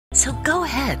So go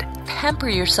ahead, pamper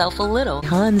yourself a little.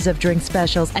 Tons of drink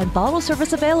specials and bottle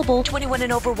service available. 21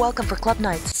 and over welcome for club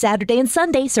nights. Saturday and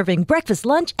Sunday serving breakfast,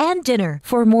 lunch, and dinner.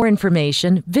 For more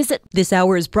information, visit. This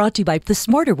hour is brought to you by The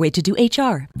Smarter Way to Do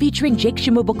HR, featuring Jake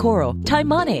Shimobukoro,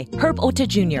 Taimane, Herb Ota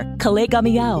Jr., Kale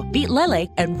Gamiao, Beat Lele,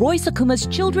 and Roy Sakuma's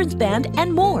children's band,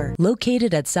 and more.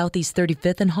 Located at Southeast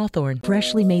 35th and Hawthorne,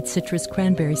 freshly made citrus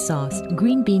cranberry sauce,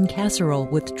 green bean casserole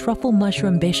with truffle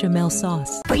mushroom bechamel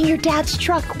sauce. Bring your dad's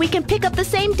truck. We can pick up the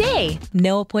same day.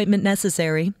 No appointment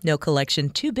necessary. No collection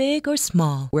too big or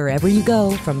small. Wherever you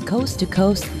go, from coast to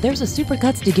coast, there's a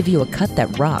Supercuts to give you a cut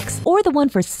that rocks, or the one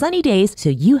for sunny days so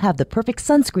you have the perfect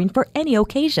sunscreen for any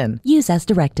occasion. Use as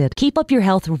directed. Keep up your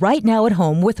health right now at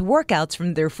home with workouts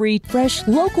from their free, fresh,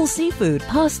 local seafood,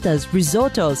 pastas,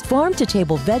 risottos,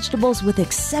 farm-to-table vegetables with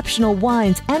exceptional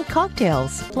wines and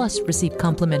cocktails. Plus, receive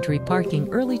complimentary parking,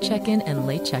 early check-in, and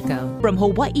late checkout. From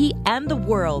Hawaii and the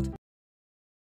world,